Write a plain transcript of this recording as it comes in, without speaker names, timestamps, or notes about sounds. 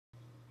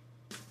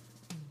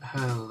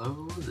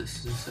Hello,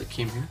 this is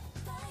Hakeem here,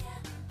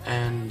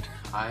 and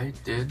I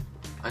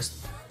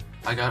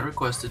got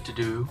requested to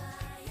do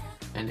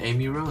an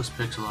Amy Rose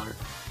pixel art,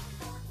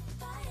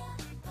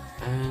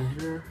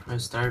 and here I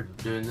start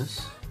doing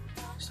this.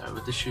 Start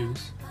with the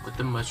shoes, with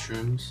the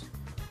mushrooms,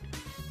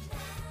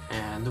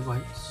 and the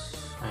whites,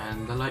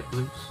 and the light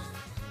blues.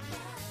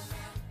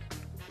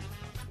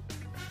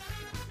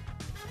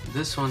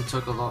 This one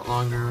took a lot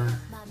longer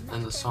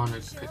than the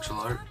Sonic pixel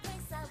art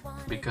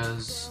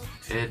because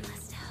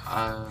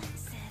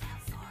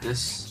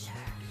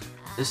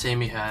this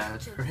Amy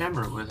had her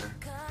hammer with her,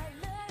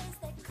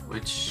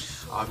 which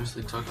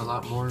obviously took a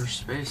lot more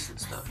space and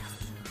stuff.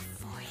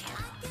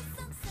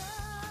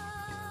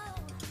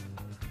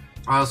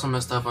 I also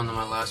messed up on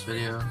my last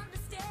video.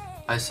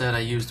 I said I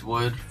used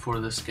wood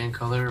for the skin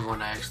color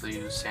when I actually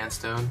used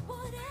sandstone,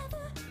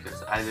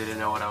 because I didn't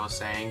know what I was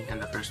saying in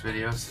the first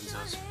video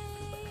since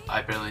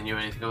I barely knew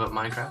anything about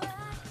Minecraft.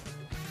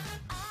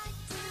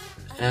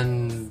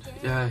 And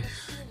yeah,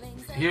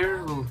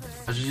 here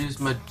I just used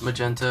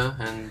magenta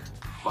and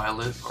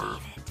violet, or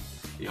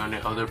the only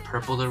other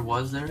purple there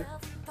was there,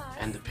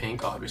 and the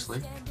pink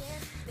obviously.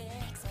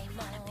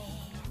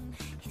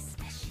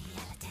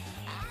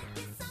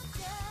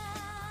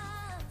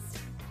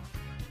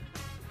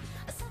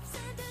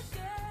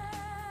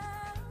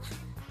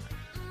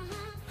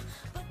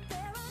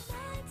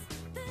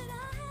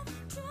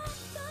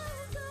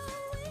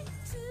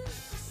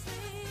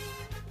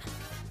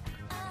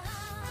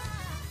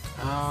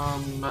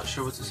 Not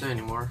sure what to say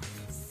anymore.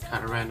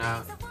 Kinda ran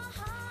out of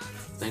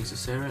things to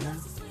say right now.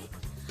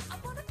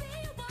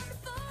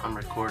 I'm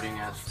recording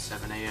at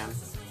 7 AM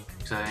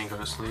because I didn't go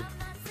to sleep.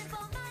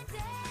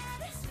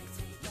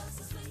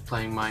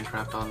 Playing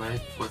Minecraft all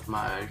night with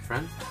my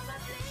friend.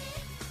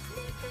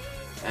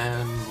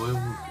 And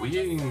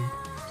we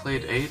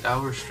played 8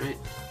 hours straight.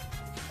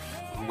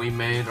 We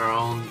made our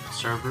own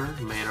server,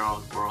 made our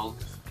own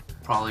world.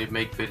 Probably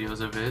make videos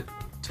of it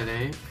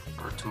today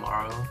or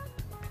tomorrow,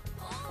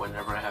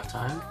 whenever I have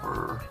time,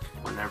 or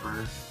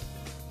whenever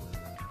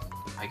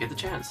I get the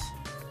chance.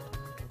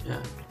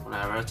 Yeah,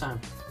 whenever I have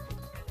time.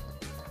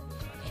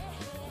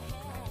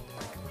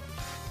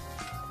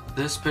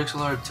 This pixel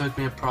art took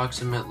me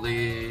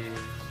approximately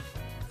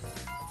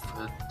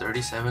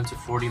 37 to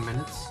 40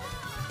 minutes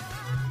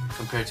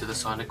compared to the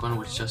Sonic one,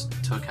 which just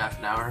took half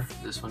an hour.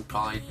 This one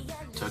probably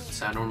took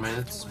 7 more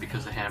minutes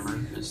because the hammer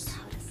is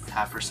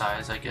half her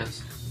size, I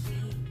guess.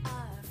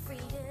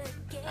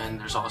 And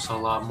there's also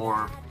a lot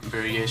more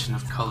variation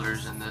of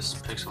colors in this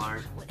pixel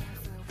art.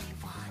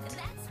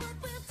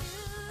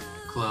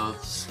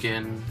 Clothes,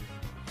 skin,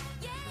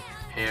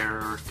 hair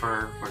or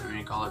fur, whatever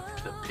you call it,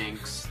 the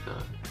pinks,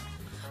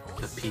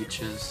 the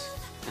peaches,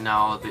 and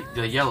now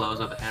the yellows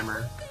of the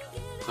hammer,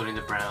 including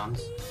the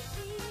browns.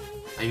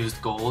 I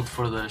used gold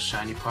for the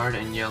shiny part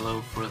and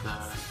yellow for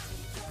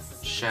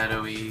the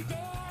shadowy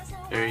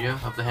area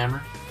of the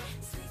hammer.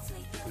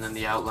 And then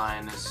the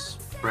outline is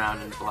brown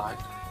and black.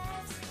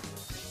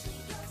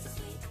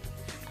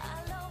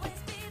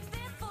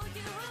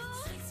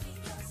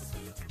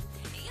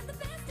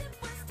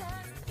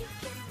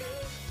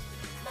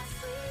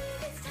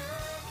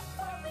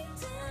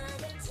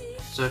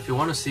 So if you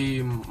want to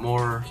see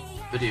more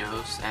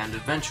videos and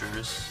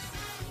adventures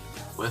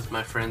with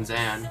my friend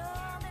Zan,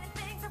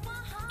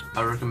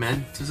 I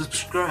recommend to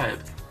subscribe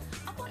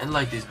and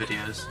like these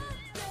videos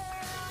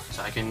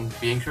so I can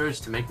be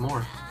encouraged to make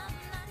more.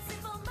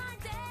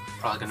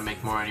 Probably gonna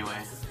make more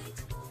anyway,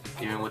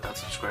 even without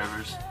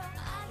subscribers.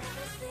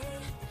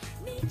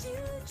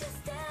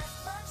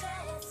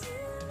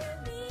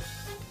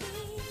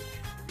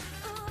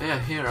 But yeah,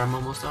 here I'm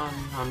almost done.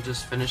 I'm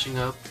just finishing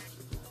up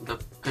the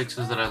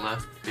pixels that I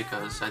left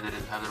because I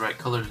didn't have the right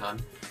colors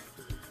on.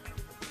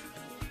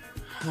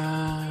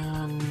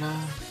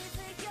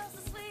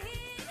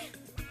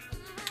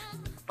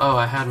 Oh,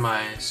 I had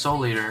my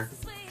Soul Eater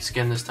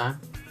skin this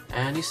time,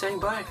 and he's saying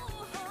bye.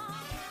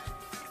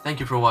 Thank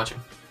you for watching.